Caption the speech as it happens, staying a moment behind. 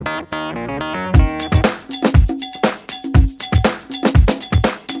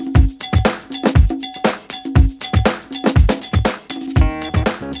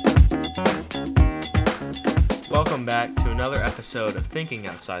episode of Thinking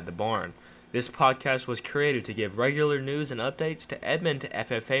Outside the Barn. This podcast was created to give regular news and updates to Edmond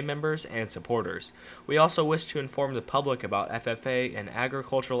FFA members and supporters. We also wish to inform the public about FFA and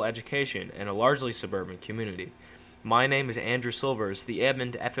agricultural education in a largely suburban community. My name is Andrew Silvers, the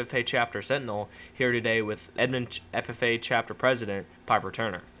Edmond FFA Chapter Sentinel, here today with Edmond FFA Chapter President, Piper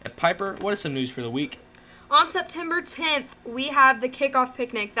Turner. Piper, what is some news for the week? On September 10th, we have the Kickoff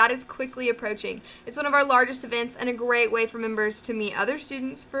Picnic. That is quickly approaching. It's one of our largest events and a great way for members to meet other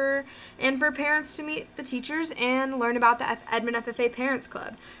students and for parents to meet the teachers and learn about the Edmond FFA Parents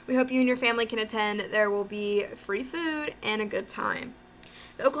Club. We hope you and your family can attend. There will be free food and a good time.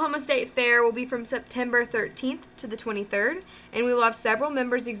 The Oklahoma State Fair will be from September 13th to the 23rd, and we will have several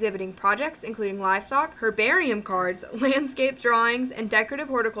members exhibiting projects including livestock, herbarium cards, landscape drawings, and decorative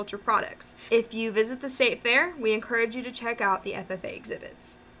horticulture products. If you visit the State Fair, we encourage you to check out the FFA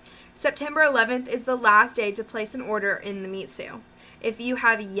exhibits. September 11th is the last day to place an order in the meat sale. If you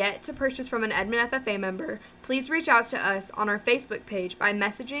have yet to purchase from an Edmond FFA member, please reach out to us on our Facebook page by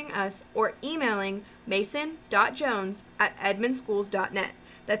messaging us or emailing mason.jones@edmondschools.net.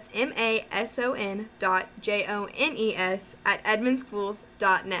 That's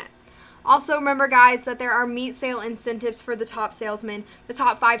mason.jones@edmondschools.net. Also remember, guys, that there are meat sale incentives for the top salesmen. The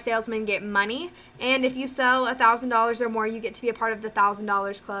top 5 salesmen get money, and if you sell $1,000 or more, you get to be a part of the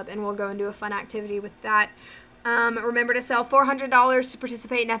 $1,000 club, and we'll go and do a fun activity with that. Remember to sell $400 to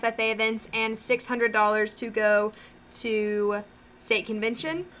participate in FFA events and $600 to go to state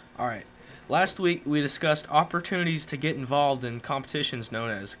convention. All right. Last week, we discussed opportunities to get involved in competitions known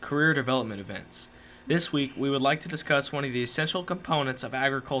as career development events. This week, we would like to discuss one of the essential components of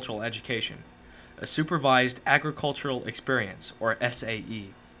agricultural education, a supervised agricultural experience, or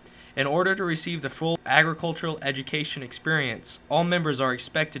SAE. In order to receive the full agricultural education experience, all members are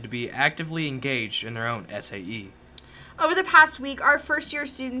expected to be actively engaged in their own SAE. Over the past week, our first-year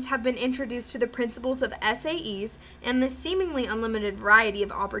students have been introduced to the principles of SAEs and the seemingly unlimited variety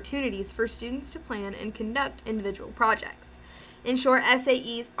of opportunities for students to plan and conduct individual projects. In short,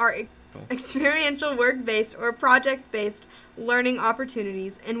 SAEs are experiential work-based or project-based learning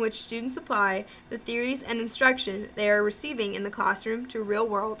opportunities in which students apply the theories and instruction they are receiving in the classroom to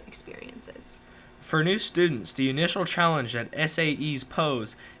real-world experiences. For new students, the initial challenge that SAEs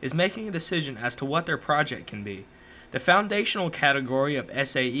pose is making a decision as to what their project can be. The foundational category of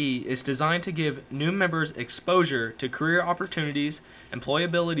SAE is designed to give new members exposure to career opportunities,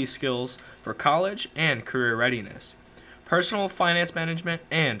 employability skills for college and career readiness, personal finance management,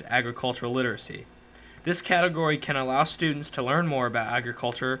 and agricultural literacy. This category can allow students to learn more about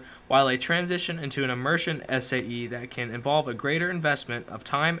agriculture while they transition into an immersion SAE that can involve a greater investment of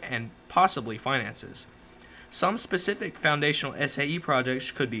time and possibly finances. Some specific foundational SAE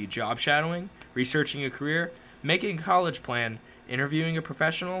projects could be job shadowing, researching a career, making a college plan, interviewing a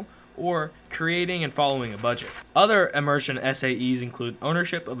professional, or creating and following a budget. Other immersion SAEs include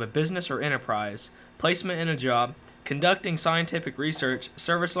ownership of a business or enterprise, placement in a job, conducting scientific research,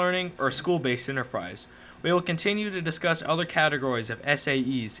 service learning, or school-based enterprise. We will continue to discuss other categories of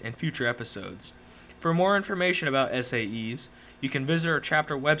SAEs in future episodes. For more information about SAEs, you can visit our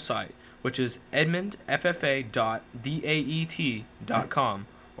chapter website, which is edmondffa.daet.com,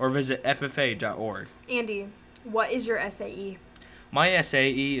 or visit ffa.org. Andy, what is your SAE? My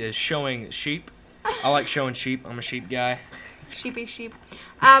SAE is showing sheep. I like showing sheep. I'm a sheep guy. Sheepy sheep.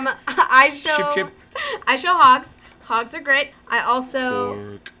 I show hogs. Hogs are great. I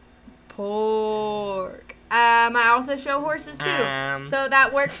also pork. I also show horses too. So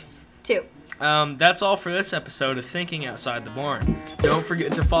that works too. That's all for this episode of Thinking Outside the Barn. Don't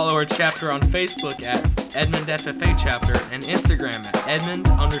forget to follow our chapter on Facebook at Edmond FFA Chapter and Instagram at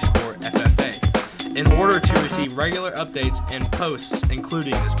Edmond_FFA in order to receive regular updates and posts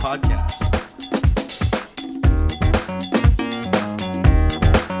including this podcast.